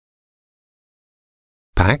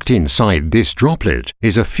Packed inside this droplet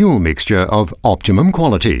is a fuel mixture of optimum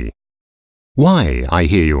quality. Why, I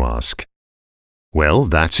hear you ask? Well,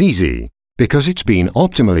 that's easy, because it's been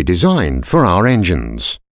optimally designed for our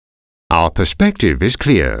engines. Our perspective is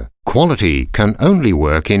clear. Quality can only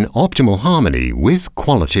work in optimal harmony with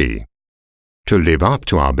quality. To live up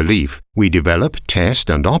to our belief, we develop, test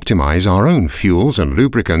and optimize our own fuels and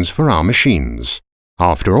lubricants for our machines.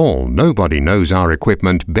 After all, nobody knows our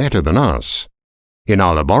equipment better than us. In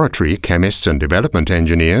our laboratory, chemists and development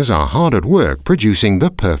engineers are hard at work producing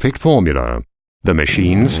the perfect formula. The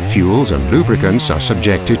machines, fuels and lubricants are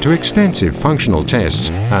subjected to extensive functional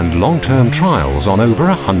tests and long-term trials on over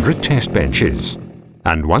 100 test benches.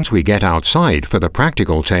 And once we get outside for the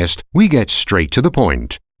practical test, we get straight to the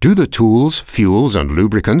point. Do the tools, fuels and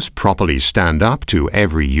lubricants properly stand up to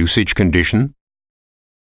every usage condition?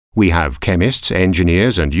 We have chemists,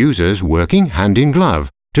 engineers and users working hand in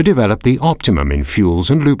glove to develop the optimum in fuels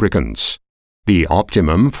and lubricants. The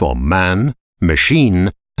optimum for man,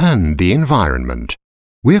 machine and the environment.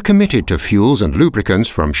 We're committed to fuels and lubricants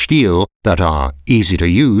from STIHL that are easy to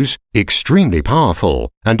use, extremely powerful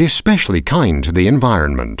and especially kind to the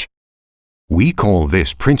environment. We call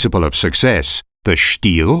this principle of success the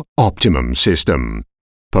STIHL Optimum system.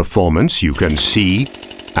 Performance you can see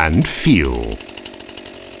and feel.